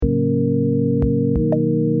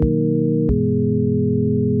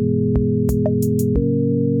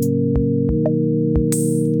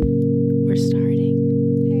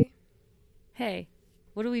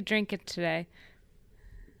we drinking today?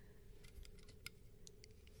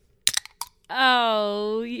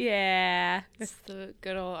 Oh, yeah. It's the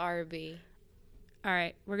good old RB. All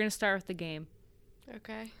right, we're going to start with the game.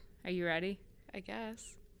 Okay. Are you ready? I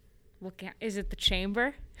guess. Is it the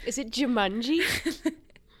chamber? Is it Jumanji?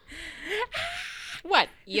 What?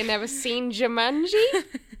 You never seen Jumanji?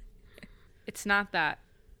 It's not that.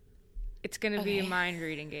 It's going to be a mind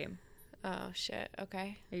reading game. Oh, shit.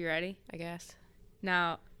 Okay. Are you ready? I guess.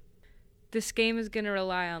 Now, this game is going to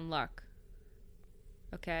rely on luck.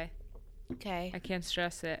 Okay? Okay. I can't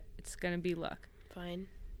stress it. It's going to be luck. Fine.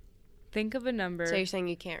 Think of a number. So you're saying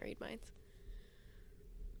you can't read minds?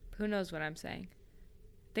 Who knows what I'm saying?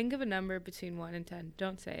 Think of a number between 1 and 10.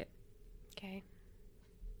 Don't say it. Okay.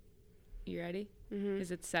 You ready? Mm-hmm.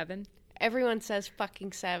 Is it 7? Everyone says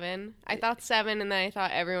fucking 7. I thought 7, and then I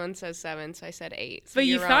thought everyone says 7, so I said 8. So but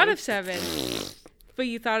you wrong. thought of 7. But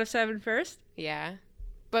you thought of 7 first? Yeah.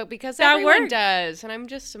 But because that everyone worked. does, and I'm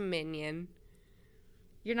just a minion.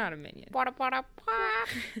 You're not a minion. I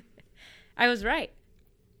I was right.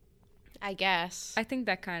 guess. I think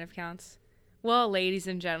that kind of counts. Well, ladies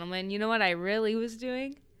and gentlemen, you know what I really was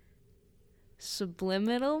doing?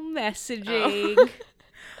 Subliminal messaging.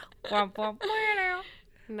 Oh.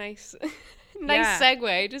 Nice. Yeah.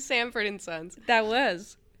 Segue to Sanford and Sons. That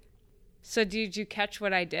was. So did you catch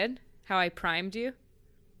what I did? How I primed you?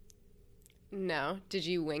 No. Did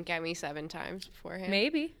you wink at me 7 times beforehand?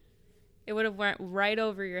 Maybe. It would have went right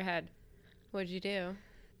over your head. What'd you do?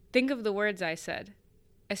 Think of the words I said.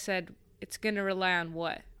 I said, it's going to rely on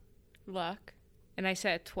what? Luck. And I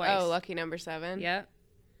said it twice. Oh, lucky number 7? Yep.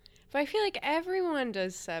 But I feel like everyone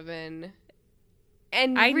does 7.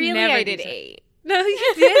 And I really, never I did do 8. No,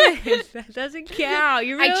 you didn't. That doesn't count.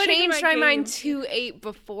 You I changed my mind to 8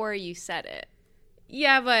 before you said it.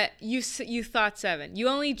 Yeah, but you thought 7. You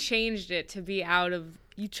only changed it to be out of...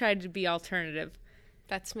 You tried to be alternative.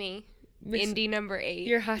 That's me. Indie number 8.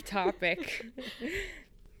 Your hot topic.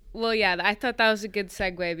 Well, yeah, I thought that was a good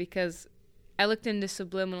segue because I looked into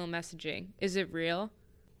subliminal messaging. Is it real?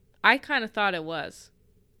 I kind of thought it was.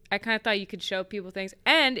 I kind of thought you could show people things.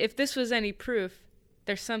 And if this was any proof,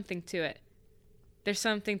 there's something to it. There's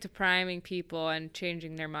something to priming people and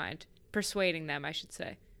changing their mind. Persuading them, I should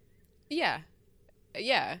say. Yeah.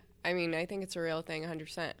 Yeah. I mean, I think it's a real thing,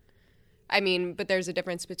 100%. I mean, but there's a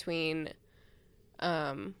difference between,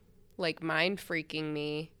 like, mind freaking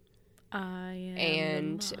me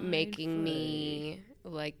and making me,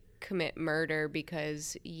 like, commit murder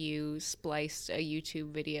because you spliced a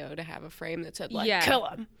YouTube video to have a frame that said, like, kill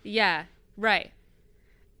him. Yeah, right.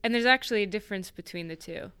 And there's actually a difference between the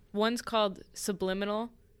two. One's called subliminal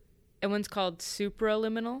and one's called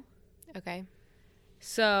supraliminal. Okay.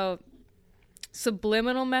 So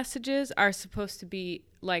subliminal messages are supposed to be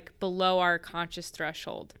like below our conscious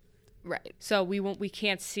threshold. Right. So we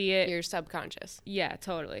can't see it. Your subconscious. Yeah,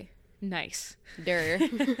 totally. Nice. There.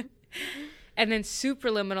 And then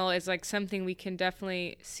supraliminal is like something we can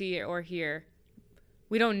definitely see or hear.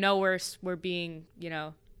 We don't know we're being,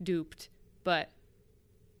 duped, but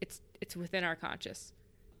it's within our conscious.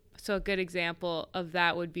 So a good example of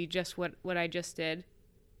that would be just what I just did.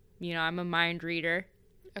 I'm a mind reader.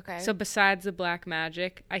 Okay. So besides the black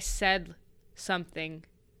magic, I said something.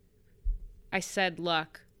 I said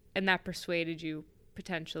luck, and that persuaded you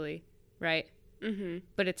potentially, right? Mm-hmm.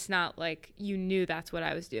 But it's not like you knew that's what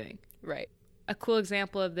I was doing. Right. A cool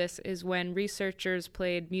example of this is when researchers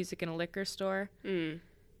played music in a liquor store.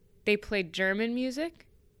 They played German music.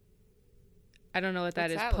 I don't know what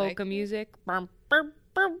that is. Polka music.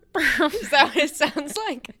 Is that what it sounds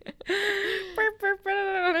like?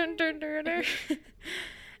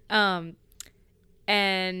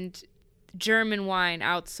 And German wine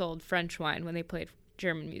outsold French wine when they played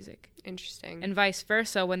German music. Interesting. And vice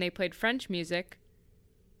versa, when they played French music,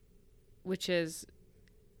 which is,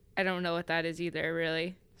 I don't know what that is either,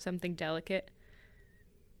 really. Something delicate.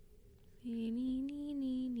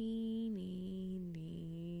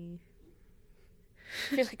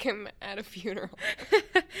 I feel like I'm at a funeral.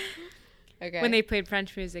 Okay. When they played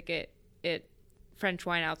French music, it French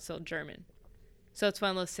wine outsold German. So it's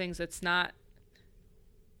one of those things that's not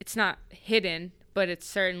hidden, but it's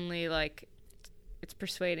certainly like it's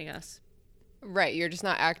persuading us. Right, you're just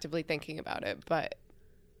not actively thinking about it, but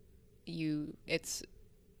it's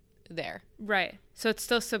there. Right. So it's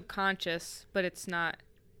still subconscious, but it's not.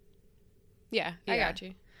 Yeah, I got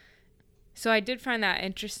you. So I did find that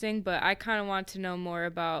interesting, but I kind of want to know more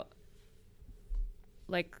about,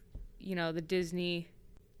 like, the Disney,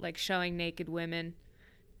 like, showing naked women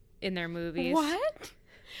in their movies. What?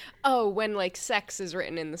 Oh, when, like, sex is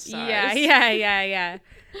written in the stars. Yeah.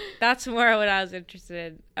 That's more what I was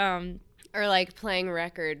interested in. Or, like, playing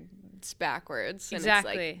records backwards.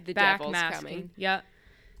 Exactly. And it's like, the Backmasking. devil's coming. Yeah.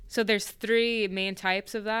 So there's 3 main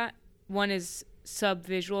types of that. One is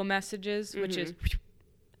subvisual messages, which is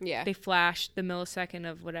they flash the millisecond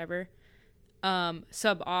of whatever.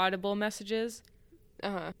 Subaudible messages,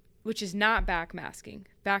 which is not backmasking.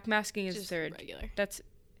 Backmasking is just third. Regular. That's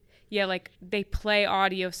like they play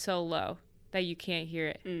audio so low that you can't hear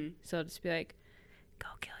it. So it'll just be like, "Go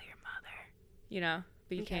kill your mother,"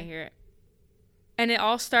 but you can't hear it. And it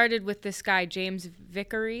all started with this guy James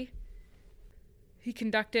Vickery. He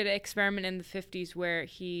conducted an experiment in the 50s where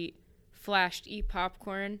he flashed eat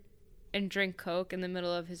popcorn and drink Coke in the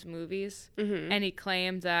middle of his movies. And he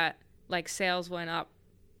claimed that like sales went up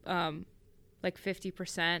like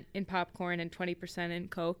 50% in popcorn and 20% in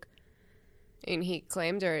Coke. And he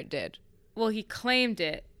claimed, or it did? Well, he claimed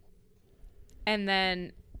it. And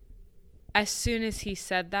then as soon as he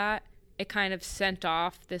said that, it kind of sent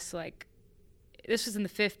off this like, this was in the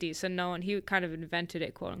 50s, so he kind of invented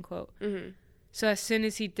it, quote unquote. So as soon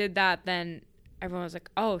as he did that, then everyone was like,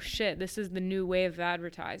 oh shit, this is the new wave of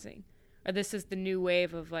advertising. Or this is the new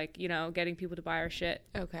wave of like, getting people to buy our shit.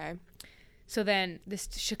 Okay. So then this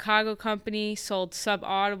Chicago company sold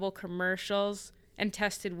subaudible commercials and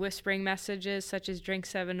tested whispering messages such as drink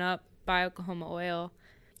 7-Up, buy Oklahoma oil.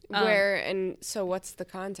 So what's the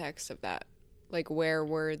context of that? Like, where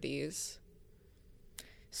were these?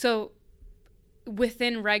 So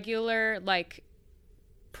within regular, like,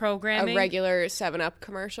 programming. A regular 7-Up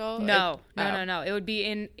commercial? No. It would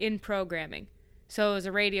be in programming. So it was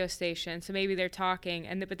a radio station. So maybe they're talking,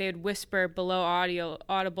 but they would whisper below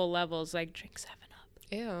audible levels, like, drink 7-Up.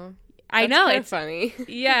 Ew. I know. It's funny.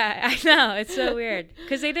 Yeah, I know. It's so weird.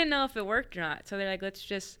 Because they didn't know if it worked or not. So they're like, let's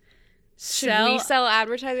just sell. Should we sell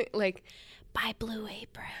advertising? Like, buy Blue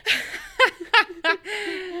Apron.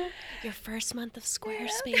 Your first month of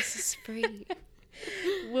Squarespace is free.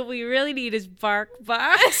 What we really need is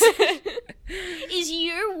BarkBox. Is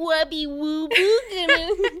your wubby woo boo gonna...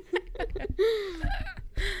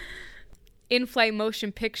 In-Flight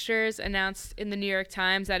Motion Pictures announced in the New York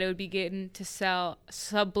Times that it would begin to sell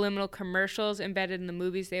subliminal commercials embedded in the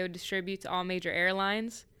movies they would distribute to all major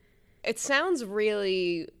airlines. It sounds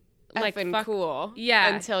really like cool.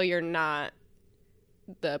 Yeah. Until you're not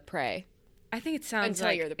the prey. I think it sounds until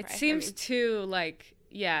like you're the prey. It seems too like,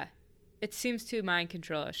 yeah. It seems too mind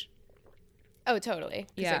control-ish. Oh, totally.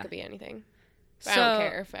 Because yeah. it could be anything. But I don't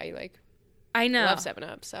care if I know. Love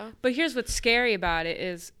 7-Up, so. But here's what's scary about it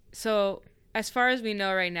is, so as far as we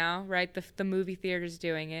know right now, right, the movie theater's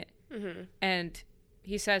doing it. And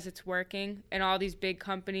he says it's working. And all these big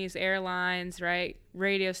companies, airlines, right,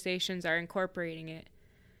 radio stations are incorporating it.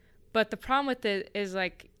 But the problem with it is,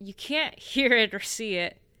 like, you can't hear it or see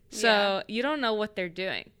it. So you don't know what they're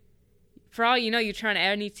doing. For all you know, you turn on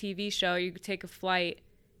any TV show, you could take a flight,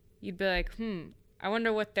 you'd be like, I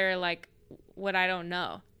wonder what they're like, what I don't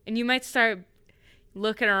know. And you might start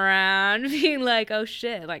looking around, being like, oh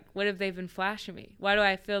shit, like, what have they been flashing me? Why do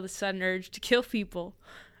I feel the sudden urge to kill people?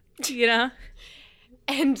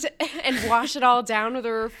 And wash it all down with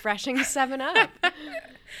a refreshing 7-Up.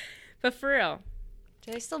 But for real.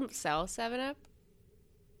 Do they still sell 7-Up?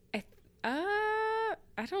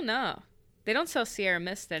 I don't know. They don't sell Sierra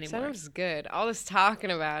Mist anymore. 7-Up's good. All this talking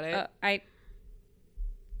about it.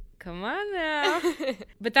 Come on now.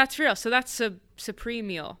 But that's real. So that's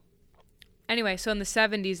Subliminal. Anyway, so in the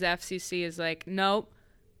 70s, the FCC is like, nope,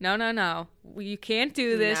 no. You can't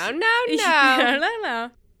do this. No.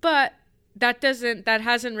 But that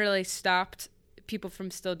hasn't really stopped people from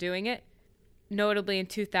still doing it. Notably, in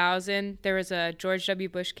 2000, there was a George W.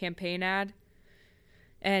 Bush campaign ad.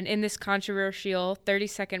 And in this controversial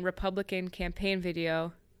 30-second Republican campaign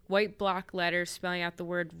video, white block letters spelling out the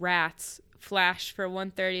word rats flashed for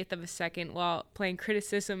 1/30th of a second while playing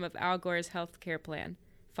criticism of Al Gore's health care plan,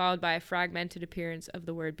 followed by a fragmented appearance of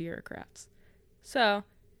the word bureaucrats. So,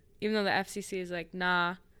 even though the FCC is like,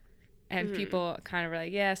 nah, and people kind of are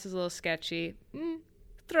like, yeah, this is a little sketchy,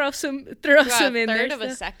 throw some in there. A third of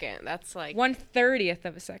a second. That's like 1/30th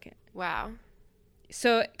of a second. Wow.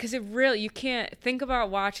 So, because you can't think about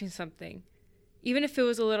watching something, even if it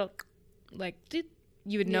was a little, like,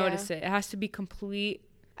 you would notice it. It has to be complete.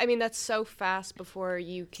 I mean, that's so fast before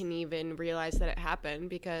you can even realize that it happened,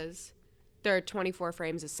 because there are 24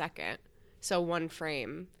 frames a second. So one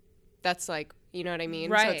frame, that's like, you know what I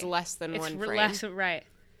mean? Right. So it's less than one frame. Right.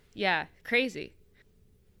 Yeah, crazy.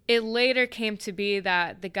 It later came to be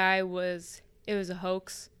that the guy it was a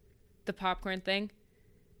hoax, the popcorn thing.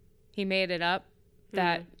 He made it up.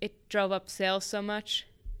 That it drove up sales so much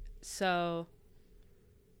So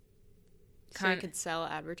So you could sell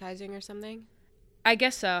advertising or something? I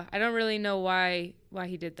guess so. I don't really know why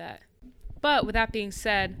he did that. But with that being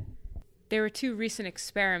said, there were 2 recent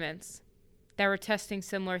experiments that were testing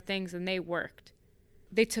similar things, and they worked.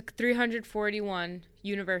 They took 341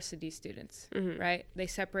 university students, right? They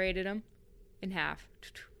separated them in half,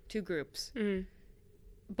 2 groups. Mm-hmm.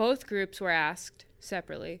 Both groups were asked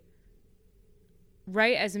separately,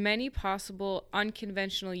 write as many possible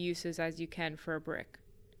unconventional uses as you can for a brick.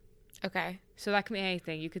 Okay. So that can be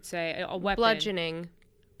anything. You could say a weapon. Bludgeoning.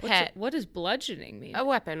 Pet. What does bludgeoning mean? A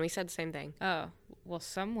weapon. We said the same thing. Oh, well,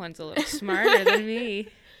 someone's a little smarter than me.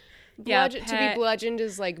 To be bludgeoned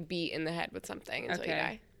is like beat in the head with something until you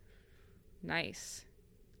die. Nice.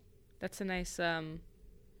 That's a nice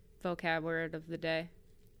vocab word of the day.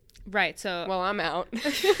 Right, so... Well, I'm out.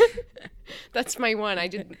 That's my one. I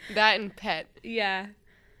did that and pet. Yeah.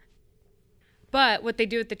 But what they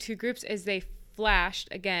do with the 2 groups is they flashed,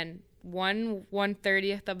 again,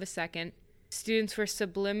 1/130th of a second. Students were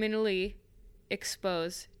subliminally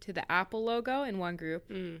exposed to the Apple logo in one group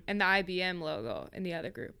and the IBM logo in the other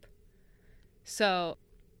group. So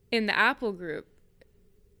in the Apple group,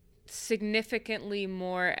 significantly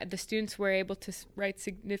more, the students were able to write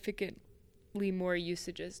significantly more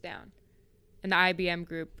usages down. And the IBM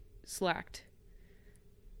group slacked.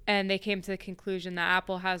 And they came to the conclusion that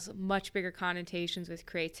Apple has much bigger connotations with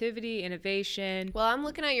creativity, innovation. Well, I'm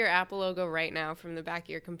looking at your Apple logo right now from the back of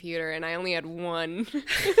your computer, and I only had one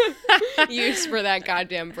use for that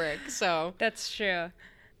goddamn brick, so. That's true.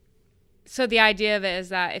 So the idea of it is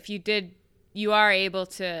that if you are able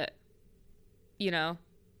to,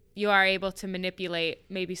 manipulate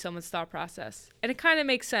maybe someone's thought process. And it kind of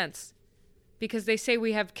makes sense because they say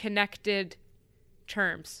we have connected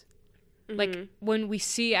terms. Like, when we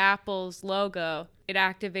see Apple's logo, it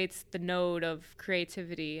activates the node of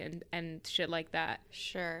creativity and shit like that.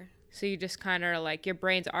 Sure. So you just kind of like, your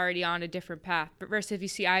brain's already on a different path. But versus if you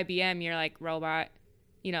see IBM, you're like, robot,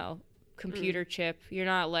 computer chip. You're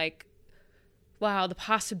not like, wow, the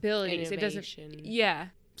possibilities. Innovation. It doesn't. Yeah.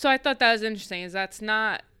 So I thought that was interesting, is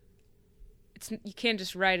you can't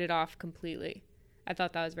just write it off completely. I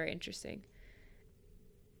thought that was very interesting.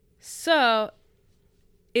 So...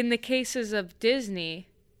 in the cases of Disney,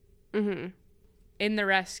 in The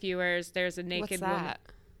Rescuers, there's a naked woman. What's that?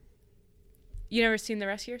 You never seen The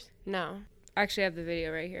Rescuers? No. I actually have the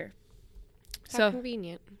video right here. How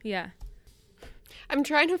convenient. Yeah. I'm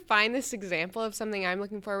trying to find this example of something I'm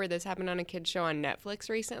looking for where this happened on a kid's show on Netflix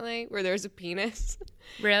recently, where there's a penis.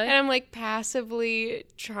 Really? And I'm like passively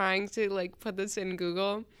trying to like put this in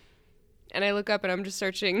Google. And I look up and I'm just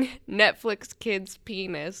searching Netflix kids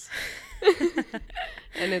penis.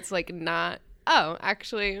 And it's like not. Oh,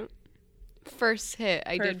 actually, first hit.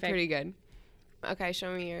 I did pretty good. Okay,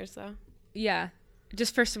 show me yours though. Yeah.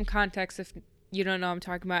 Just for some context, if you don't know what I'm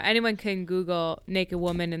talking about, anyone can Google naked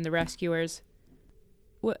woman in The Rescuers.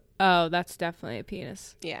 What? Oh, that's definitely a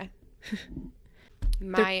penis. Yeah.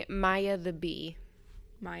 Maya the bee.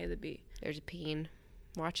 Maya the bee. There's a peen.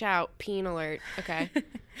 Watch out. Peen alert. Okay.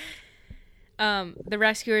 The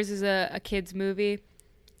Rescuers is a kid's movie.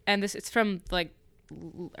 And it's from like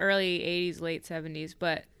early 80s, late 70s,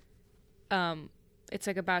 but it's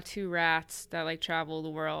like about 2 rats that like travel the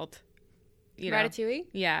world. Ratatouille?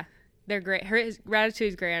 Yeah. They're great.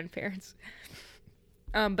 Ratatouille's grandparents.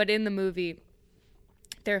 But in the movie,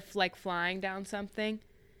 they're like flying down something,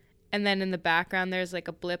 and then in the background there's like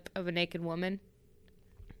a blip of a naked woman,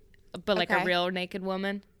 but like a real naked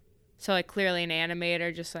woman. So like clearly an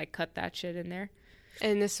animator just like cut that shit in there.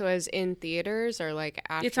 And this was in theaters or like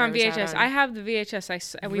after? It's on VHS. I have the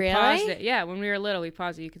VHS. And we paused it. Yeah, when we were little, we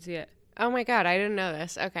paused it. You could see it. Oh my god, I didn't know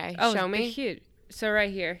this. Okay, show me. Huge. So right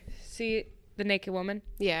here, see the naked woman?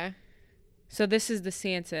 Yeah. So this is the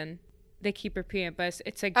Sanson. They keep repeating it, but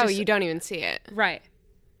it's like. Just, you don't even see it. Right.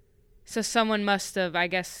 So someone must have, I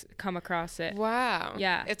guess, come across it. Wow.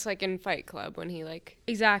 Yeah. It's like in Fight Club when he like.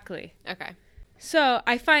 Exactly. Okay. So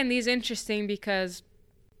I find these interesting because,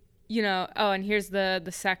 and here's the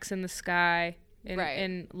sex in the sky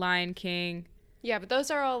in Lion King. Yeah, but those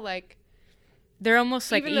are all like. They're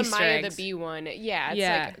almost like Easter eggs. Even the Maya the Bee one. Yeah,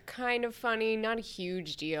 it's like kind of funny, not a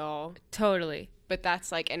huge deal. Totally. But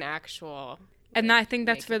that's like an actual. And I think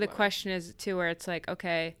that's where the question is too, where it's like,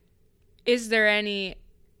 okay, is there any?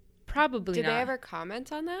 Probably Did not. they ever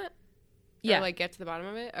comment on that? Yeah. Or like get to the bottom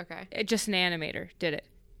of it? Okay. Just an animator did it.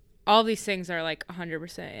 All these things are like 100%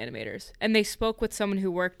 animators. And they spoke with someone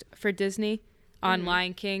who worked for Disney on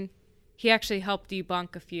Lion King. He actually helped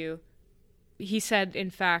debunk a few. He said,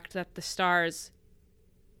 in fact, that the stars,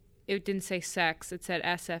 it didn't say sex, it said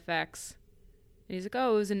SFX And he's like,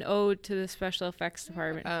 oh, it was an ode to the special effects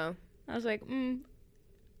department. Oh. I was like,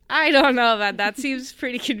 I don't know about that. Seems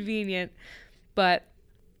pretty convenient. But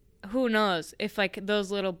who knows if, like,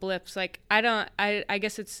 those little blips, like, I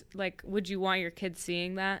guess it's, like, would you want your kids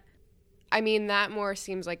seeing that? I mean, that more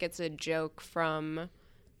seems like it's a joke from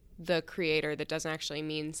the creator that doesn't actually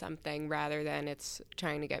mean something rather than it's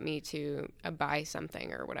trying to get me to buy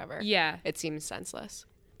something or whatever. Yeah. It seems senseless.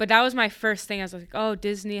 But that was my first thing. I was like, oh,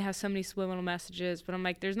 Disney has so many subliminal messages. But I'm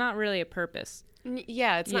like, there's not really a purpose.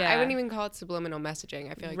 Yeah, it's not. I wouldn't even call it subliminal messaging.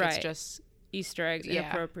 I feel like it's just Easter eggs,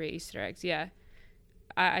 inappropriate Easter eggs. Yeah,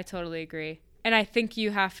 I totally agree. And I think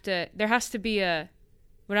there has to be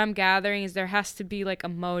what I'm gathering is there has to be like a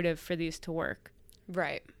motive for these to work.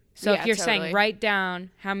 Right. So if you're saying write down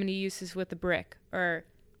how many uses with a brick or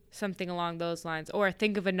something along those lines, or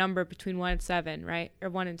think of a number between 1 and 7, right? Or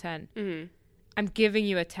 1 and 10. Mm-hmm. I'm giving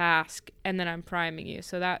you a task and then I'm priming you.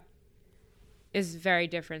 So that is very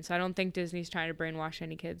different. So I don't think Disney's trying to brainwash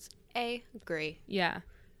any kids. Agree. Yeah.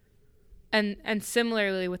 And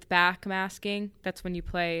similarly with backmasking, that's when you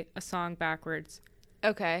play a song backwards.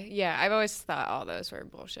 Okay. Yeah, I've always thought all those were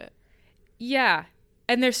bullshit. Yeah.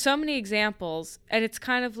 And there's so many examples, and it's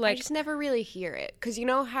kind of like... I just never really hear it. Because you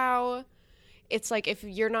know how it's like if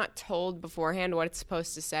you're not told beforehand what it's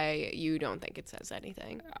supposed to say, you don't think it says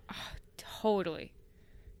anything. Totally.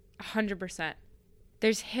 100%.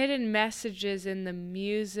 There's hidden messages in the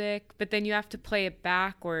music, but then you have to play it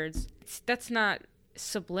backwards. That's not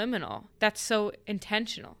subliminal. That's so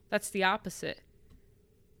intentional. That's the opposite.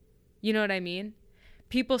 You know what I mean?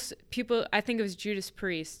 People, I think it was Judas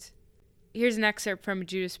Priest. Here's an excerpt from a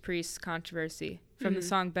Judas Priest controversy from the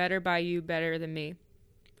song Better by You, Better Than Me.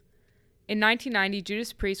 In 1990,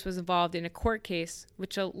 Judas Priest was involved in a court case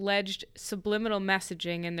which alleged subliminal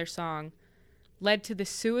messaging in their song led to the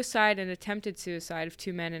suicide and attempted suicide of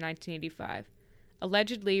 2 men in 1985.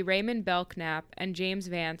 Allegedly, Raymond Belknap and James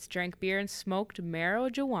Vance drank beer and smoked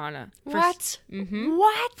marijuana. What?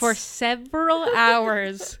 What? For several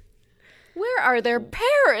hours. Where are their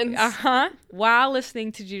parents? While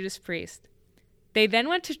listening to Judas Priest. They then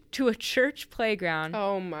went to a church playground.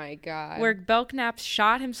 Oh my God. Where Belknap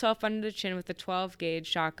shot himself under the chin with a 12-gauge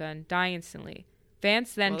shotgun, dying instantly.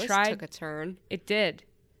 Vance then tried... This took a turn. It did.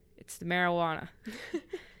 It's the marijuana.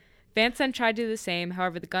 Vance then tried to do the same.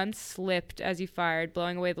 However, the gun slipped as he fired,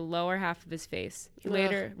 blowing away the lower half of his face. He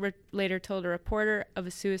later told a reporter of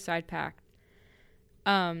a suicide pact.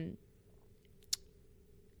 The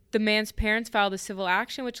man's parents filed a civil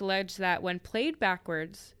action which alleged that when played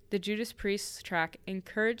backwards, the Judas Priest track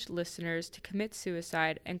encouraged listeners to commit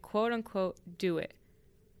suicide and quote-unquote do it.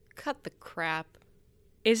 Cut the crap.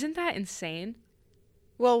 Isn't that insane?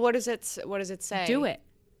 Well, what does it say? Do it.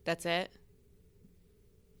 That's it?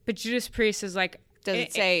 But Judas Priest is like... Does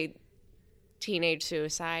it say teenage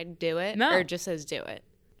suicide, do it? No. Or it just says do it?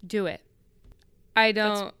 Do it. I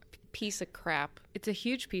don't... That's a piece of crap. It's a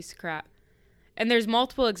huge piece of crap. And there's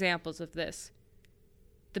multiple examples of this.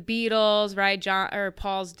 The Beatles, right?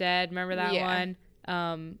 Paul's Dead. Remember that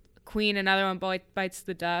one? Queen, another one, Bites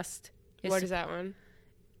the Dust. What is that one?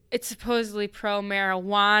 It's supposedly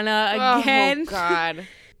pro-marijuana again. Oh, God.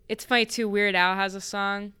 It's funny, too. Weird Al has a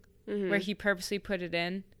song where he purposely put it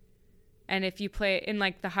in. And if you play it in,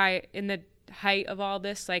 like, the height of all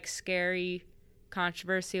this, like, scary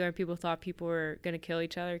controversy where people thought people were going to kill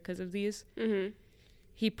each other because of these,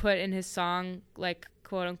 he put in his song, like,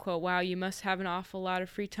 quote-unquote, wow, you must have an awful lot of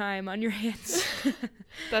free time on your hands.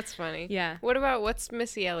 That's funny. Yeah. What about, what's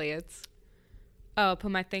Missy Elliott's? Oh,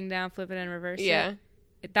 put my thing down, flip it, and reverse it. Yeah.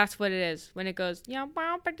 That's what it is. When it goes,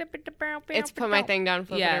 it's put my thing down,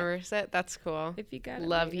 flip it, and reverse it. That's cool. If you got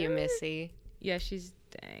Love you, Missy. Yeah, she's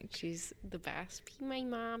dang. She's the best. Be my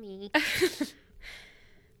mommy.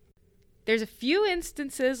 There's a few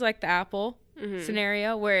instances like the Apple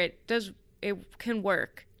scenario where it can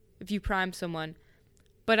work if you prime someone.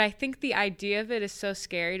 But I think the idea of it is so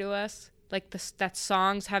scary to us. Like that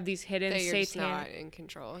songs have these hidden that you're satanic... just not in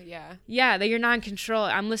control, yeah. Yeah, that you're not in control.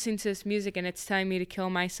 I'm listening to this music and it's telling me to kill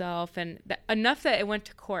myself. And enough that it went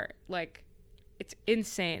to court. Like, it's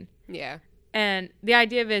insane. Yeah. And the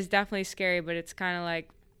idea of it is definitely scary, but it's kind of like...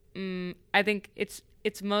 I think it's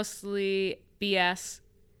mostly BS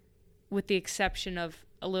with the exception of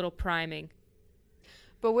a little priming.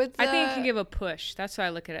 But with I think it can give a push. That's how I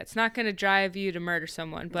look at it. It's not going to drive you to murder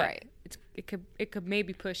someone, but it could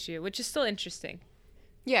maybe push you, which is still interesting.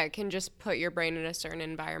 Yeah, it can just put your brain in a certain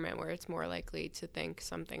environment where it's more likely to think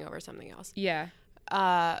something over something else. Yeah.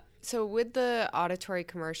 So with the auditory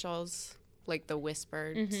commercials, like the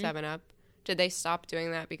whispered 7-Up, did they stop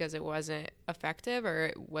doing that because it wasn't effective or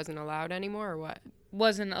it wasn't allowed anymore or what?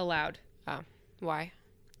 Wasn't allowed. Oh. Why?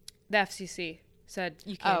 The FCC said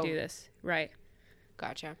you can't do this. Right.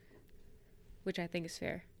 Gotcha. Which I think is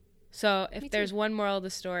fair. So if there's one moral of the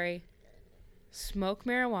story, smoke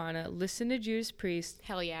marijuana, listen to Judas Priest.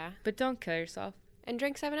 Hell yeah. But don't kill yourself. And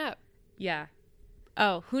drink 7-Up. Yeah.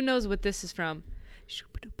 Oh, who knows what this is from?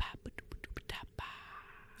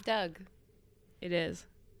 Doug. It is.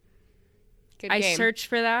 Good game. I searched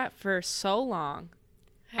for that for so long.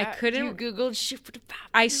 I couldn't. You Googled.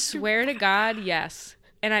 I swear to God, yes.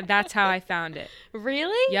 And that's how I found it.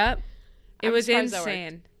 Really? Yep. It I'm was surprised that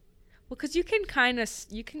insane. Well, because you can kind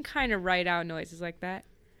of write out noises like that.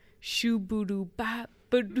 Shoo boo doo ba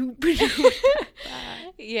ba doo ba doo.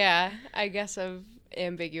 Yeah, I guess of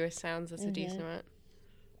ambiguous sounds, that's a decent one.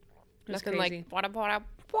 Nothing crazy. like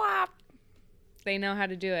They know how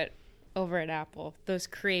to do it over at Apple. Those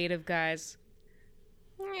creative guys.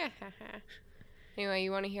 Anyway,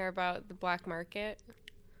 you want to hear about the black market?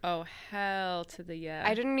 Oh, hell to the yeah.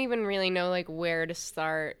 I didn't even really know like where to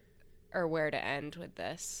start or where to end with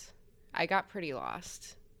this. I got pretty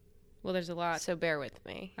lost. Well, there's a lot. So bear with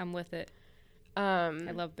me. I'm with it.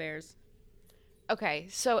 I love bears. Okay,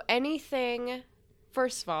 so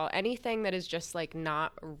first of all, anything that is just like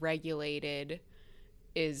not regulated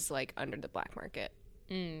is like under the black market.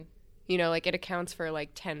 You know, like it accounts for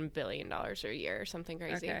like $10 billion a year or something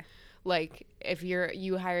crazy. Okay. Like if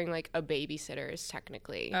you hiring like a babysitter is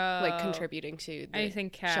technically like contributing to the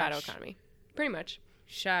shadow economy. Pretty much.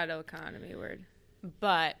 Shadow economy word.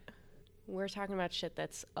 But we're talking about shit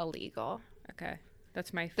that's illegal. Okay.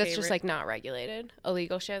 That's my favorite. That's just like not regulated.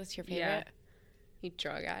 Illegal shit, that's your favorite? Yeah. You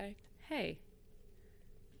drug addict. Hey.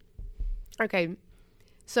 Okay.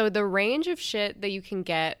 So the range of shit that you can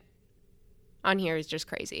get on here is just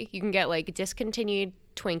crazy. You can get like discontinued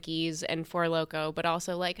Twinkies and Four Loko, but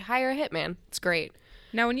also like hire a hitman. It's great.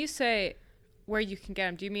 Now, when you say where you can get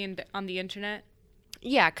them, do you mean on the internet?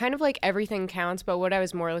 Yeah, kind of like everything counts, but what I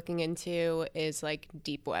was more looking into is like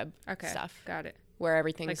deep web stuff. Got it. Where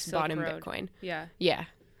everything's like bought in Road. Bitcoin. Yeah. Yeah.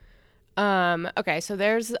 Okay, so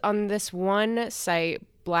there's on this one site,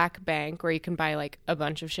 Black Bank, where you can buy like a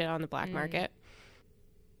bunch of shit on the black market.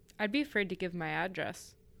 I'd be afraid to give my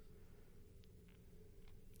address.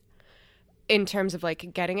 In terms of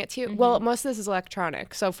like getting it to you? Well, most of this is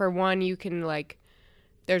electronic. So for one, you can like,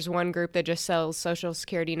 there's one group that just sells social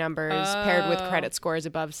security numbers paired with credit scores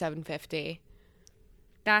above 750.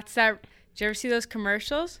 That's that. Did you ever see those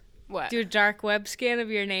commercials? What? Do a dark web scan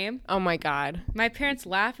of your name. Oh my God. My parents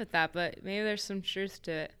laugh at that, but maybe there's some truth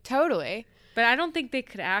to it. Totally. But I don't think they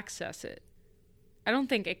could access it. I don't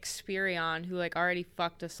think Experian, who like already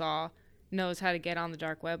fucked us all, knows how to get on the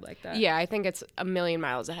dark web like that. Yeah, I think it's a million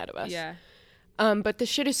miles ahead of us. Yeah. But the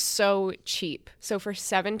shit is so cheap. So for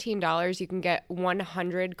 $17, you can get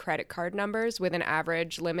 100 credit card numbers with an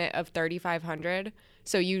average limit of 3,500.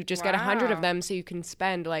 So you just get 100 of them so you can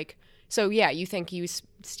spend like... So yeah, you think you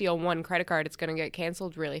steal one credit card, it's going to get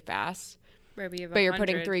canceled really fast. But you're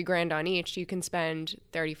putting $3,000 on each. You can spend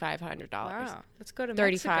 $3,500. Wow. Let's go to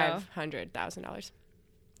Mexico. $3,500.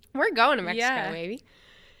 We're going to Mexico, baby.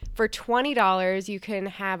 For $20, you can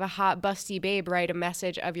have a hot, busty babe write a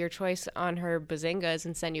message of your choice on her bazingas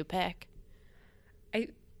and send you a pic. I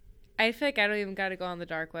feel like I don't even got to go on the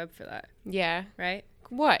dark web for that. Yeah. Right?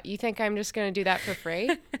 What? You think I'm just going to do that for free?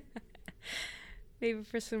 Maybe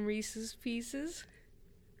for some Reese's Pieces.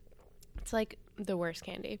 It's like the worst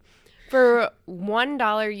candy. For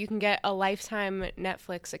 $1, you can get a lifetime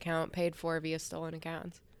Netflix account paid for via stolen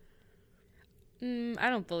accounts. I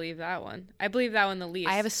don't believe that one. I believe that one the least.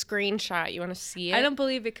 I have a screenshot. You want to see it? I don't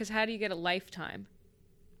believe it because how do you get a lifetime?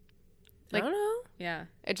 Like, I don't know. Yeah.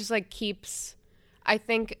 It just like keeps... I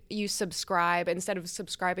think you subscribe. Instead of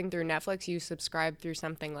subscribing through Netflix, you subscribe through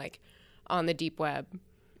something like on the deep web.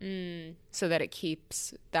 So that it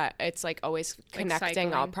keeps that it's like always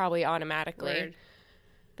connecting all probably automatically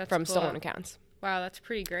from cool. Stolen accounts. Wow, that's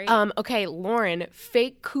pretty great. Okay, Lauren,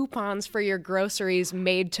 fake coupons for your groceries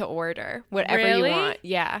made to order. Whatever you want.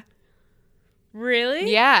 Yeah.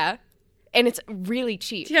 Really? Yeah. And it's really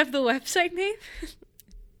cheap. Do you have the website name?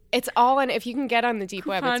 It's all in, if you can get on the deep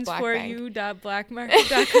web, it's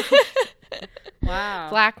couponsforyou.blackmarket.com. Wow.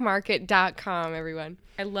 Blackmarket.com, everyone.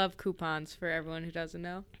 I love coupons for everyone who doesn't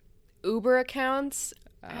know. Uber accounts.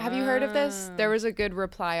 Have you heard of this? There was a good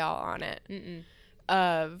reply all on it.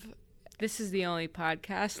 Of... This is the only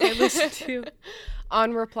podcast I listen to.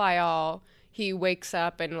 On Reply All, he wakes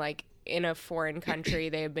up and like in a foreign country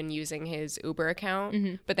they have been using his Uber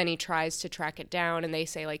account, but then he tries to track it down and they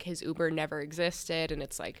say like his Uber never existed and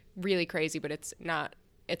it's like really crazy, but it's not.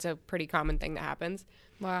 It's a pretty common thing that happens.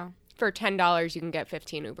 Wow. For $10, you can get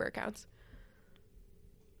 15 Uber accounts.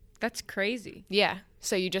 That's crazy. Yeah.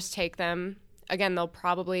 So you just take them. Again, they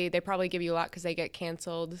probably give you a lot because they get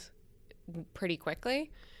canceled pretty quickly.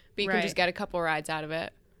 But you can just get a couple rides out of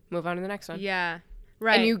it, move on to the next one. Yeah.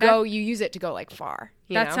 Right. And you use it to go like far.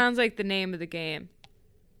 That sounds like the name of the game.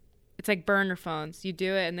 It's like burner phones. You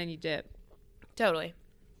do it and then you dip. Totally.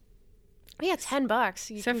 Yeah,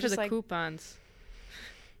 $10. Except for the coupons.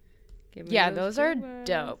 Yeah, those are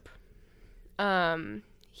dope.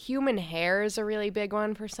 Human hair is a really big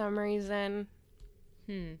one for some reason.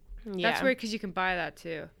 Yeah. That's weird because you can buy that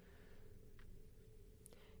too.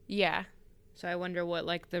 Yeah. So I wonder what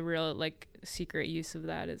like the real like secret use of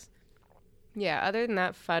that is. Yeah, other than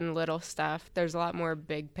that fun little stuff, there's a lot more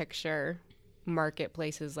big picture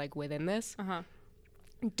marketplaces like within this.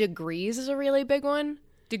 Degrees is a really big one.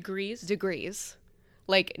 Degrees.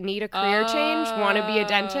 Like, need a career change, want to be a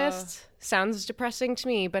dentist? Sounds depressing to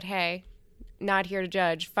me, but hey, not here to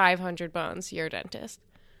judge. 500 bones, you're a dentist.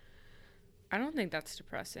 I don't think that's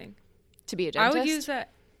depressing. To be a dentist? I would use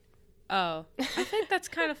that. Oh, I think that's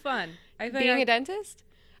kind of fun. Being a dentist?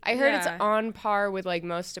 I heard it's on par with, like,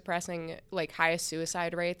 most depressing, like, highest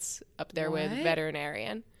suicide rates up there with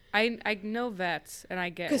veterinarian. I know vets, and I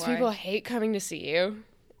get why. Because people hate coming to see you.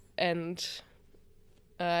 And,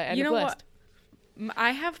 you know what?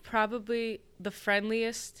 I have probably the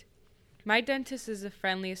friendliest. My dentist is the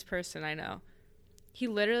friendliest person I know. He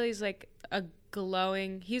literally is like a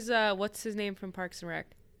glowing. He's what's his name from Parks and Rec?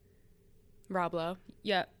 Rob Lowe.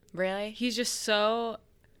 Yeah. Really? He's just so.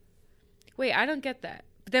 Wait, I don't get that.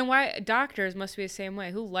 But then why doctors must be the same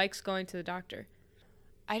way? Who likes going to the doctor?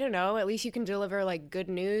 I don't know. At least you can deliver like good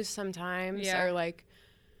news sometimes, or like.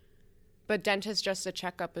 But dentist just a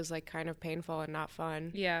checkup is like kind of painful and not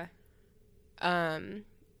fun. Yeah. I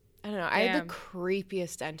don't know. I had the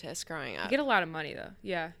creepiest dentist growing up. You get a lot of money though.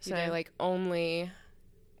 Yeah. So I like only,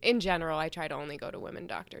 in general, I try to only go to women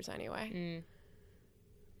doctors anyway.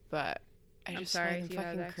 But I just find them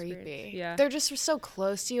fucking creepy. Yeah. They're just so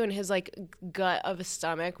close to you, and his like gut of a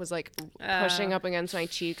stomach was like pushing up against my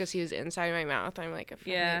cheek because he was inside my mouth. I'm like, I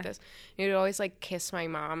fucking hate this. And he'd always like kiss my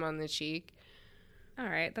mom on the cheek. All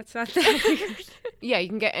right, that's not that weird. Yeah, you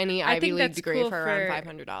can get any Ivy League degree for around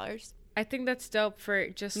 $500. I think that's dope for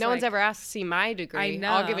just no one's ever asked to see my degree. I know.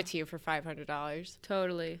 I'll give it to you for $500.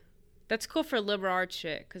 Totally. That's cool for liberal arts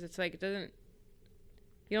shit because it's like you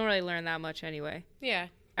don't really learn that much anyway. Yeah.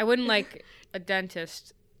 I wouldn't like a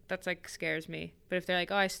dentist. That's like scares me. But if they're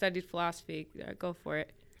like, oh, I studied philosophy, go for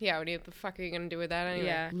it. Yeah, what the fuck are you going to do with that anyway?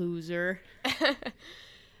 Yeah. Loser.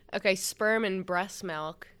 Okay, sperm and breast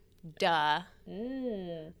milk. Duh.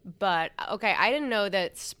 But, okay, I didn't know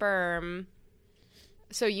that sperm...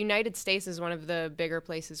 So United States is one of the bigger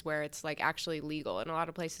places where it's, like, actually legal. In a lot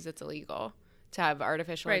of places, it's illegal to have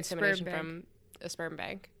artificial insemination from a sperm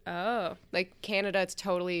bank. Oh. Like, Canada, it's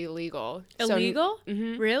totally illegal. Illegal? So,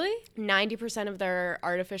 Really? 90% of their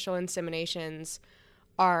artificial inseminations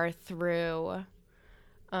are through...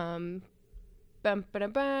 it's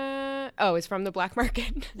from the black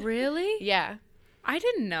market. Really? Yeah. I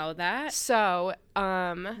didn't know that. So,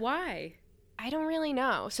 why? I don't really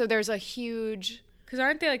know. So there's a huge... Because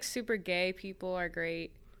aren't they like super gay people are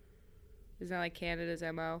great? Isn't that like Canada's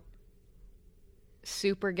MO?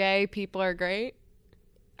 Super gay people are great?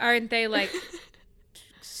 Aren't they like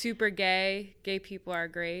super gay people are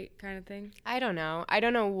great kind of thing? I don't know. I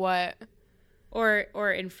don't know what...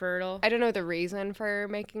 Or infertile. I don't know the reason for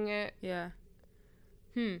making it... Yeah.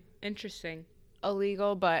 Interesting.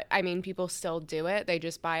 Illegal, but I mean, people still do it. They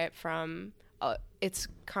just buy it from... it's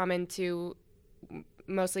common to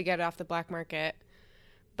mostly get it off the black market,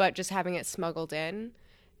 but just having it smuggled in.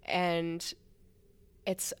 And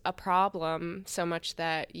it's a problem so much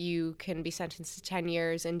that you can be sentenced to 10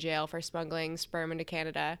 years in jail for smuggling sperm into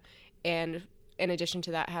Canada, and in addition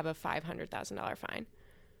to that, have a $500,000 fine.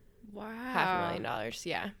 Wow. $500,000,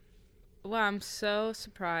 yeah. Wow, I'm so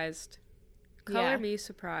surprised. Color me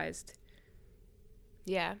surprised.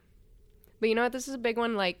 Yeah. But you know what? This is a big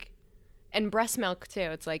one, like, and breast milk, too.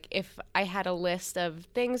 It's like, if I had a list of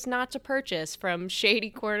things not to purchase from shady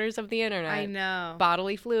corners of the internet. I know.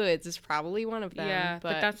 Bodily fluids is probably one of them. Yeah,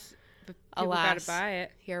 but people alas, gotta buy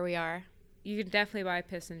it. Here we are. You could definitely buy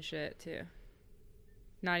piss and shit, too.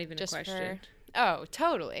 Not even just a question. Oh,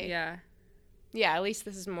 totally. Yeah. Yeah, at least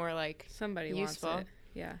this is more, like, somebody useful. wants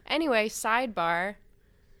it. Yeah. Anyway, sidebar.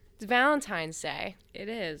 It's Valentine's Day. It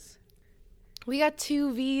is. We got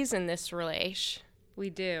 2 V's in this relation.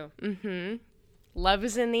 We do. Mm-hmm. Love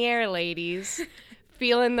is in the air, ladies.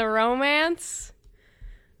 Feeling the romance?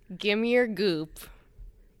 Give me your goop.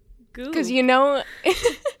 Goop? Because, you know...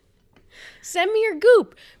 Send me your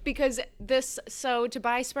goop. Because so to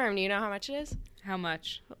buy sperm, do you know how much it is? How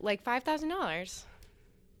much? Like $5,000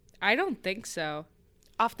 I don't think so.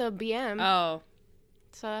 off the BM. Oh.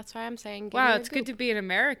 So that's why I'm saying give Wow, me a it's good to goop. be an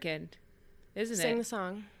American, isn't Sing it? the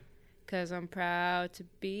song. 'Cause I'm proud to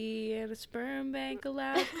be in a sperm bank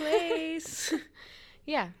allowed place.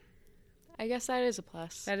 Yeah. I guess that is a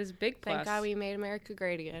plus. That is a big plus. Thank God we made America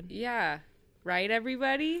great again. Yeah. Right,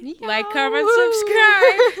 everybody? Yeah. Like, comment,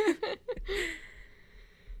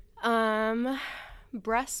 subscribe.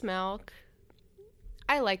 Breast milk.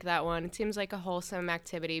 I like that one. It seems like a wholesome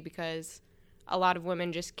activity because a lot of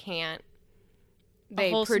women just can't. A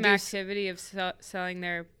wholesome activity of selling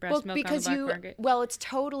their breast milk on the black market. Well, it's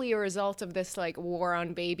totally a result of this like war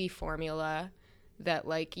on baby formula that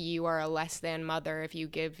like you are a less than mother if you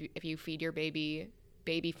feed your baby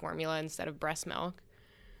formula instead of breast milk.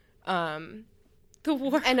 The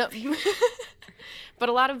war. And but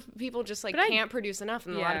a lot of people just like can't produce enough,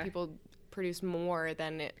 and a lot of people produce more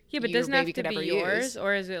than it. Yeah, but your doesn't have baby to could be ever yours, use.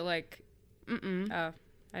 or is it like? Mm-mm. Oh,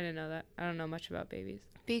 I didn't know that. I don't know much about babies.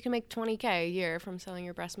 But you can make $20,000 a year from selling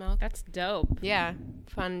your breast milk. That's dope. Yeah,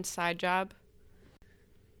 fun side job.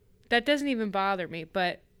 That doesn't even bother me,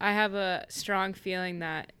 but I have a strong feeling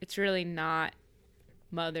that it's really not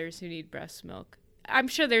mothers who need breast milk. I'm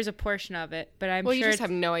sure there's a portion of it, but I'm sure you just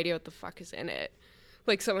have no idea what the fuck is in it.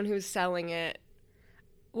 Like someone who's selling it.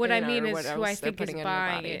 What I mean is who I think is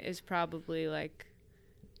buying it is probably like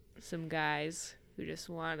some guys who just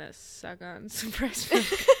want to suck on some breast milk.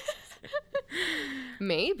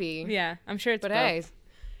 Maybe. Yeah, I'm sure it's But both. hey,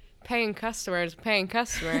 paying customer is paying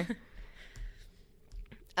customer.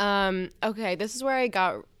 Okay, this is where I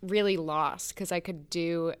got really lost because I could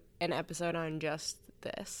do an episode on just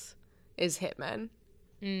this, is hitmen.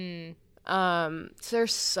 So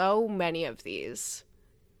there's so many of these.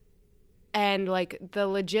 And like the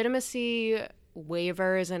legitimacy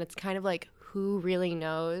waivers, and it's kind of like who really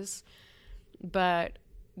knows. But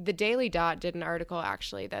the Daily Dot did an article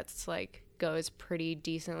actually that's like goes pretty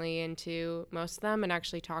decently into most of them and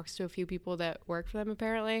actually talks to a few people that work for them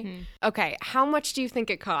apparently. Okay, how much do you think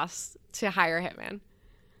it costs to hire a hitman?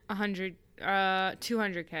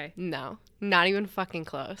 200K. No, not even fucking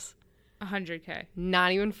close. 100K.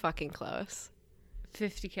 Not even fucking close.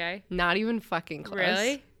 50K. Not even fucking close.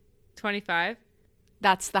 Really? 25?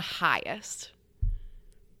 That's the highest.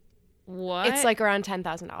 What? It's like around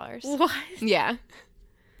 $10,000. What? Yeah.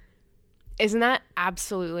 Isn't that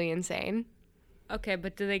absolutely insane? Okay,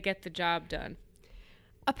 but do they get the job done?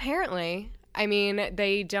 Apparently. I mean,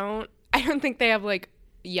 I don't think they have like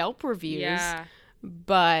Yelp reviews. Yeah.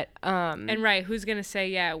 But and right, who's going to say,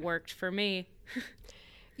 yeah, it worked for me?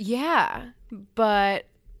 Yeah, but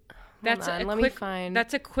That's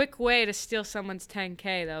That's a quick way to steal someone's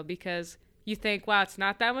 10K though, because you think, wow, it's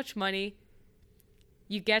not that much money.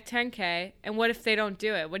 You get 10K, and what if they don't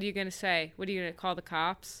do it? What are you going to say? What are you going to call the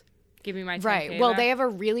cops? Give me my 10K Right. Well, back? they have a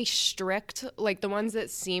really strict, like the ones that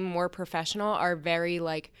seem more professional are very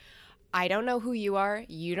like, I don't know who you are.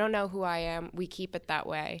 You don't know who I am. We keep it that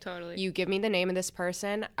way. Totally. You give me the name of this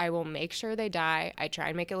person. I will make sure they die. I try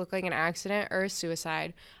and make it look like an accident or a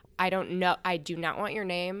suicide. I don't know. I do not want your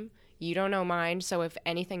name. You don't know mine. So if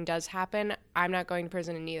anything does happen, I'm not going to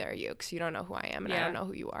prison and neither are you because you don't know who I am and I don't know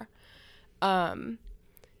who you are.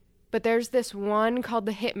 But there's this one called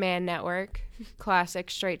the Hitman Network. Classic,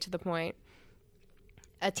 straight to the point.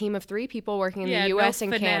 A team of 3 people working in the U.S.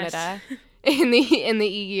 and finesse. Canada. In the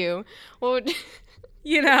EU. Well,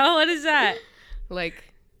 you know, what is that?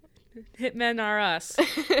 Like, hitmen are us.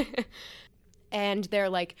 And they're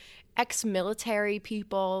like ex-military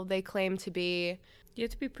people, they claim to be. You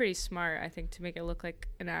have to be pretty smart, I think, to make it look like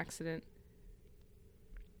an accident.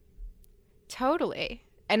 Totally.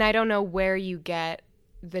 And I don't know where you get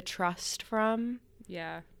the trust from.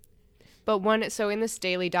 Yeah. But so in this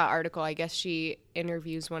Daily Dot article, I guess she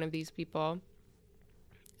interviews one of these people.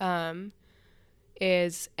 And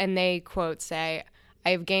they quote say,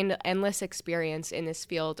 I have gained endless experience in this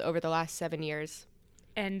field over the last 7 years.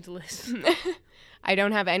 Endless. I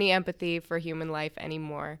don't have any empathy for human life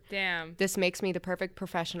anymore. Damn. This makes me the perfect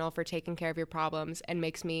professional for taking care of your problems and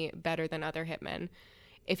makes me better than other hitmen.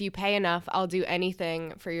 If you pay enough, I'll do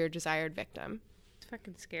anything for your desired victim. It's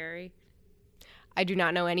fucking scary. I do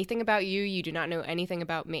not know anything about you. You do not know anything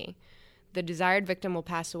about me. The desired victim will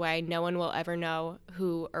pass away. No one will ever know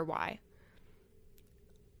who or why.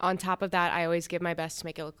 On top of that, I always give my best to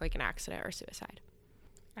make it look like an accident or suicide.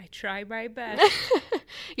 I try my best.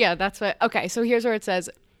 Yeah, that's what... Okay, so here's where it says,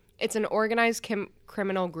 it's an organized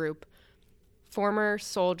criminal group, former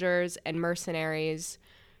soldiers and mercenaries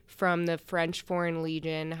from the French Foreign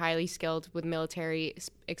Legion, highly skilled with military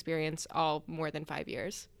experience, all more than 5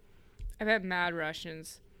 years. I bet mad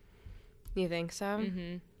Russians. You think so?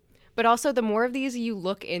 Mm-hmm. But also, the more of these you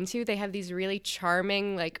look into, they have these really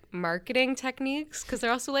charming, like, marketing techniques. Because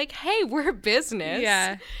they're also like, hey, we're a business.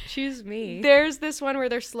 Yeah, choose me. There's this one where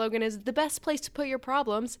their slogan is, the best place to put your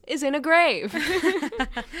problems is in a grave.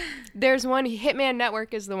 There's one, Hitman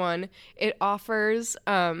Network is the one. It offers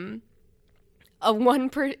a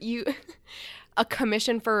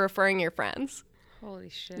commission for referring your friends. Holy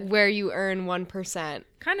shit. Where you earn 1%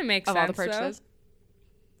 Kind of makes of sense, all the purchases. though.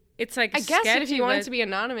 It's like I guess sketchy, if you want but it to be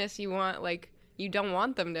anonymous, you don't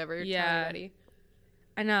want them to ever tell anybody.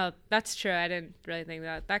 I know, that's true. I didn't really think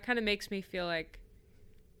that. That kind of makes me feel like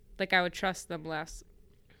I would trust them less.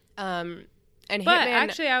 And but Hitman,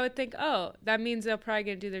 actually, I would think, oh, that means they're probably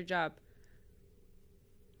gonna do their job.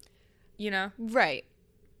 You know? Right.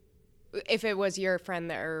 If it was your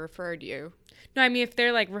friend that referred you. No, I mean, if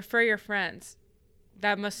they're like, refer your friends,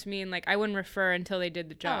 that must mean, like, I wouldn't refer until they did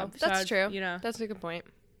the job. Oh, that's true. You know? That's a good point.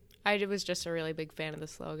 I was just a really big fan of the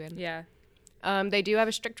slogan. Yeah. They do have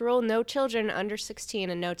a strict rule, no children under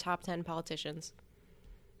 16 and no top 10 politicians.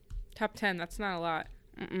 Top 10, that's not a lot.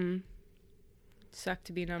 Mm-mm. Suck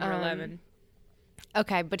to be number 11.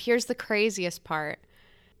 Okay, but here's the craziest part.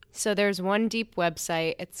 So there's one deep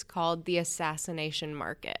website. It's called the Assassination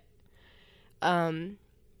Market.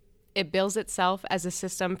 It bills itself as a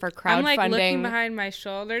system for crowdfunding. I'm like looking behind my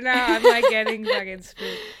shoulder now. I'm like getting fucking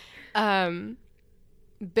spooked.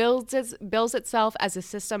 Bills itself as a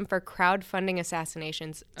system for crowdfunding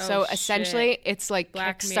assassinations. Oh, so shit. essentially, it's like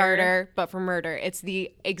Black Kickstarter, Mirror. but for murder. It's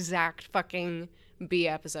the exact fucking B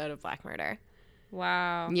episode of Black Murder.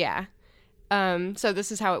 Wow. Yeah. So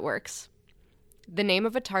this is how it works. The name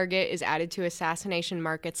of a target is added to Assassination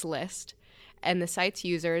Market's list, and the site's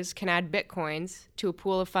users can add bitcoins to a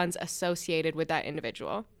pool of funds associated with that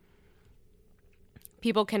individual.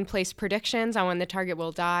 People can place predictions on when the target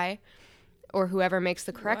will die, or whoever makes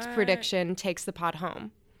the correct prediction takes the pot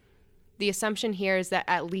home. The assumption here is that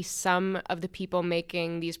at least some of the people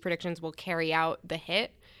making these predictions will carry out the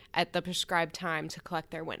hit at the prescribed time to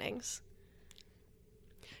collect their winnings.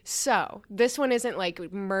 So, this one isn't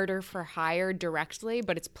like murder for hire directly,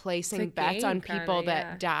 but it's placing bets on people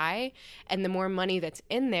that die, and the more money that's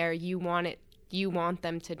in there, you want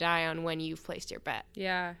them to die on when you've placed your bet.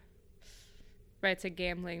 Yeah. Right, so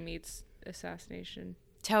gambling meets assassination.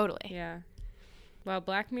 Totally. Yeah. Well,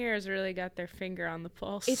 Black Mirror has really got their finger on the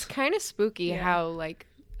pulse. It's kind of spooky how, like,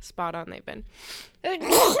 spot on they've been.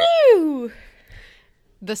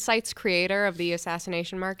 The site's creator of the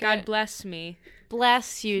Assassination Market. God bless me.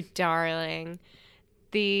 Bless you, darling.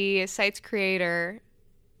 The site's creator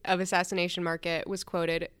of Assassination Market was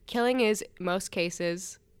quoted, killing is most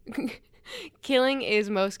cases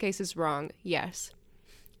wrong, yes.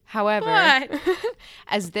 However,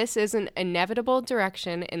 as this is an inevitable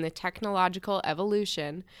direction in the technological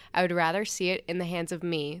evolution, I would rather see it in the hands of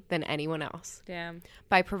me than anyone else. Damn.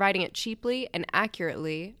 By providing it cheaply and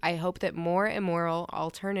accurately, I hope that more immoral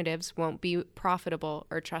alternatives won't be profitable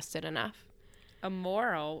or trusted enough.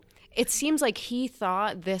 Immoral? It seems like he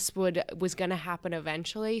thought this was going to happen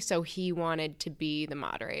eventually, so he wanted to be the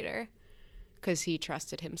moderator because he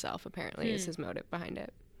trusted himself, apparently, is his motive behind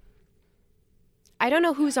it. I don't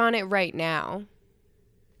know who's on it right now.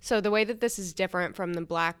 So the way that this is different from the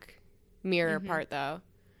Black Mirror part, though,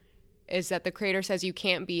 is that the creator says you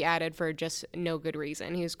can't be added for just no good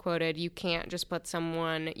reason. He was quoted, you can't just put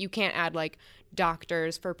you can't add, like,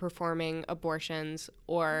 doctors for performing abortions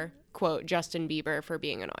or, quote, Justin Bieber for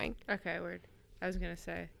being annoying. Okay, word. I was going to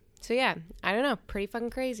say. So, yeah, I don't know. Pretty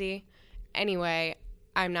fucking crazy. Anyway,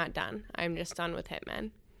 I'm not done. I'm just done with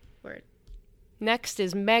Hitmen. Word. Next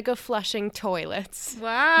is mega flushing toilets.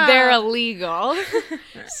 Wow. They're illegal.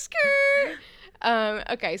 Skirt.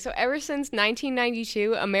 Okay, so ever since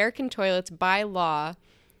 1992, American toilets, by law,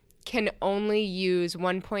 can only use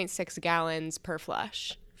 1.6 gallons per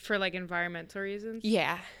flush. For, like, environmental reasons?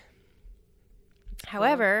 Yeah.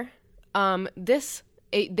 However,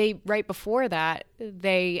 they right before that,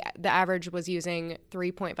 the average was using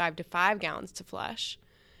 3.5 to 5 gallons to flush.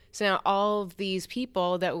 So now all of these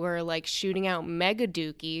people that were, like, shooting out mega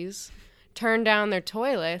dookies turn down their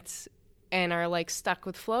toilets and are, like, stuck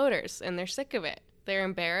with floaters, and they're sick of it. They're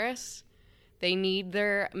embarrassed. They need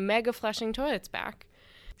their mega flushing toilets back.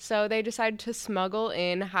 So they decided to smuggle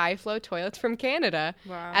in high-flow toilets from Canada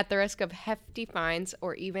at the risk of hefty fines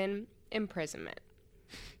or even imprisonment.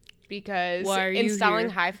 Because installing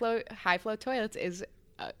high-flow toilets is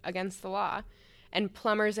against the law. And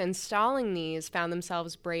plumbers installing these found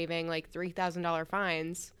themselves braving, like, $3,000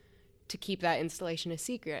 fines to keep that installation a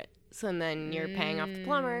secret. So then you're paying off the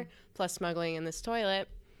plumber, plus smuggling in this toilet.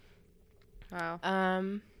 Wow.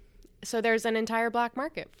 So there's an entire black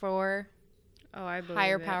market for Oh, I believe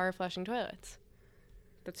higher it. power flushing toilets.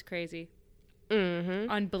 That's crazy. Mm-hmm.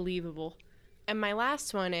 Unbelievable. And my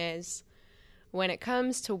last one is, when it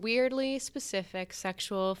comes to weirdly specific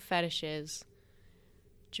sexual fetishes,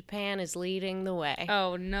 Japan is leading the way.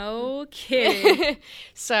 Oh, no kidding.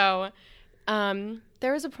 So,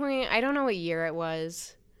 there was a point, I don't know what year it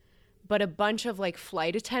was, but a bunch of like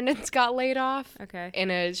flight attendants got laid off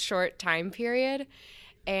in a short time period,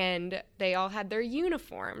 and they all had their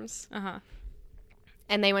uniforms.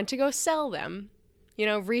 And they went to go sell them. You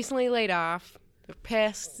know, recently laid off. They're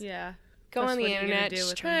pissed. Yeah. Go Plus, on the what are you gonna internet, do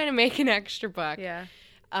just with trying to make an extra buck. Yeah.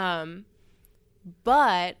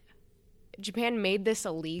 But Japan made this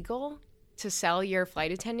illegal to sell your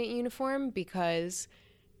flight attendant uniform because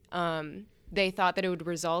they thought that it would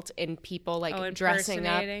result in people like dressing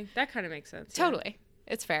up. That kind of makes sense. Totally.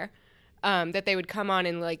 Yeah. It's fair. That they would come on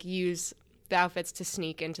and like use the outfits to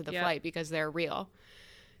sneak into the flight because they're real.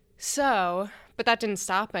 So, but that didn't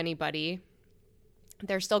stop anybody.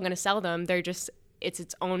 They're still going to sell them. It's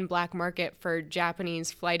its own black market for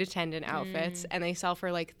Japanese flight attendant outfits, and they sell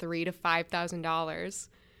for like $3,000 to $5,000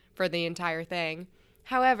 for the entire thing.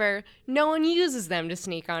 However, no one uses them to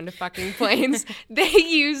sneak onto fucking planes. They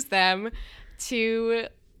use them to,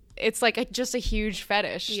 it's like just a huge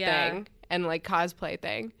fetish thing and like cosplay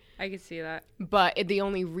thing. I could see that. But the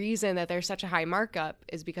only reason that there's such a high markup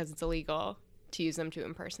is because it's illegal to use them to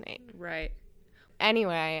impersonate. Right.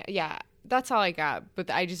 Anyway, yeah, that's all I got.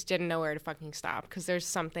 But I just didn't know where to fucking stop because there's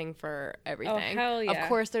something for everything. Oh, hell yeah. Of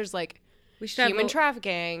course, there's like human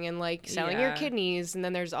trafficking and like selling your kidneys. And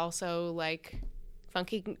then there's also like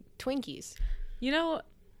funky Twinkies. You know,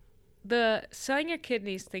 the selling your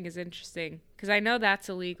kidneys thing is interesting because I know that's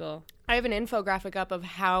illegal. I have an infographic up of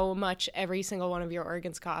how much every single one of your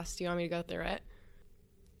organs costs. Do you want me to go through it?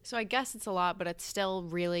 So I guess it's a lot, but it's still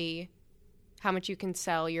really how much you can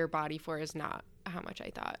sell your body for is not how much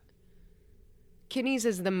I thought. Kidneys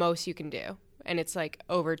is the most you can do, and it's like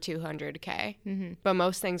over $200K. Mm-hmm. But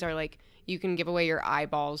most things are like you can give away your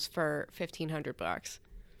eyeballs for $1,500.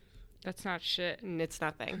 That's not shit. And it's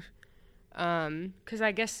nothing. Because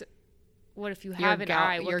I guess, what if you have an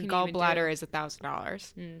eye? What your can gallbladder is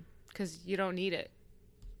 $1,000. Because you don't need it.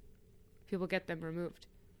 People get them removed.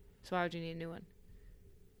 So why would you need a new one?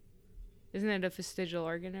 Isn't it a vestigial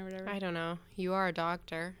organ or whatever? I don't know. You are a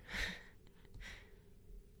doctor.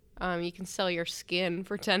 You can sell your skin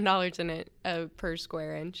for $10 per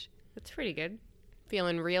square inch. That's pretty good.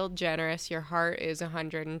 Feeling real generous. Your heart is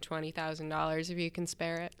 $120,000 if you can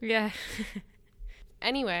spare it. Yeah.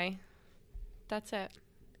 Anyway, that's it.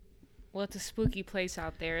 Well, it's a spooky place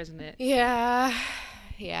out there, isn't it? Yeah.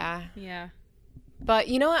 But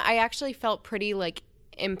you know what? I actually felt pretty like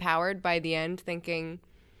empowered by the end, thinking,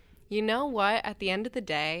 you know what? At the end of the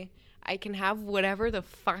day, I can have whatever the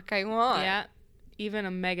fuck I want. Yeah. Even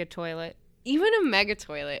a mega toilet. Even a mega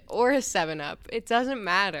toilet or a 7-Up. It doesn't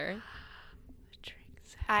matter.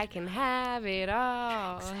 I can have it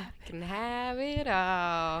all. Exactly. I can have it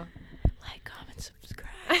all. Like, comment,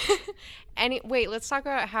 subscribe. Wait, let's talk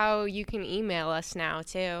about how you can email us now,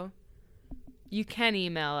 too. You can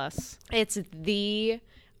email us. It's the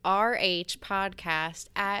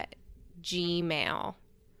rhpodcast@gmail.com.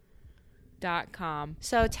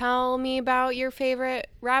 So tell me about your favorite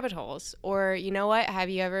rabbit holes. Or, you know what? Have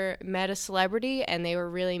you ever met a celebrity and they were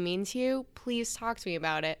really mean to you? Please talk to me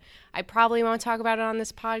about it. I probably won't talk about it on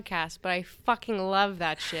this podcast, but I fucking love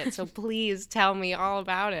that shit. So please tell me all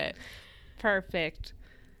about it. Perfect.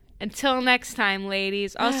 Until next time,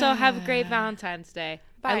 ladies. Also, have a great Valentine's Day.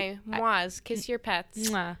 Bye. Moise. Kiss your pets.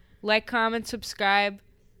 Like, comment, subscribe.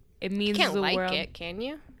 It means the world. You can't like it, can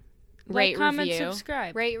you? Rate, comment,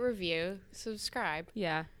 subscribe. Rate, review, subscribe.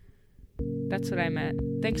 Yeah. That's what I meant.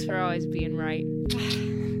 Thanks for always being right.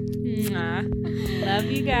 Love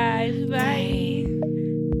you guys. Bye.